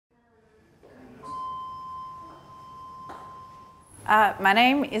My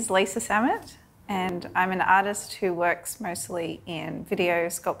name is Lisa Sammut, and I'm an artist who works mostly in video,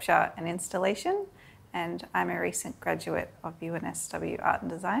 sculpture and installation, and I'm a recent graduate of UNSW Art and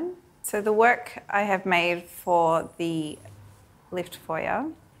Design. So the work I have made for the lift foyer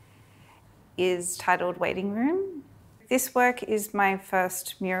is titled Waiting Room. This work is my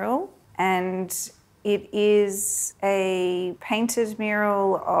first mural, and it is a painted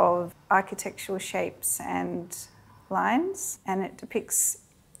mural of architectural shapes and lines, and it depicts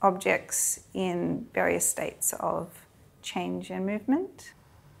objects in various states of change and movement.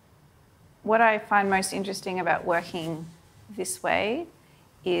 What I find most interesting about working this way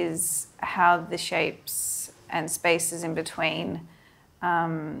is how the shapes and spaces in between,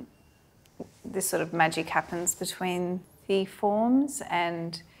 this sort of magic happens between the forms,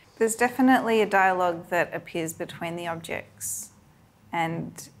 and there's definitely a dialogue that appears between the objects,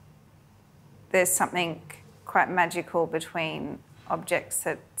 and there's something quite magical between objects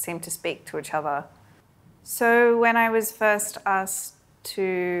that seem to speak to each other. So when I was first asked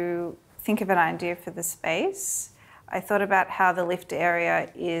to think of an idea for the space, I thought about how the lift area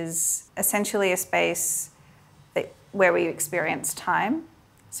is essentially a space where we experience time,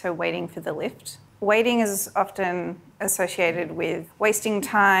 so waiting for the lift. Waiting is often associated with wasting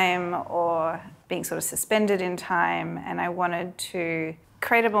time or being sort of suspended in time, and I wanted to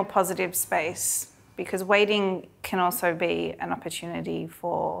create a more positive space, because waiting can also be an opportunity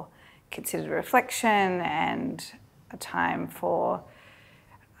for considered reflection and a time for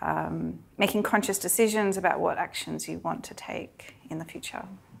making conscious decisions about what actions you want to take in the future.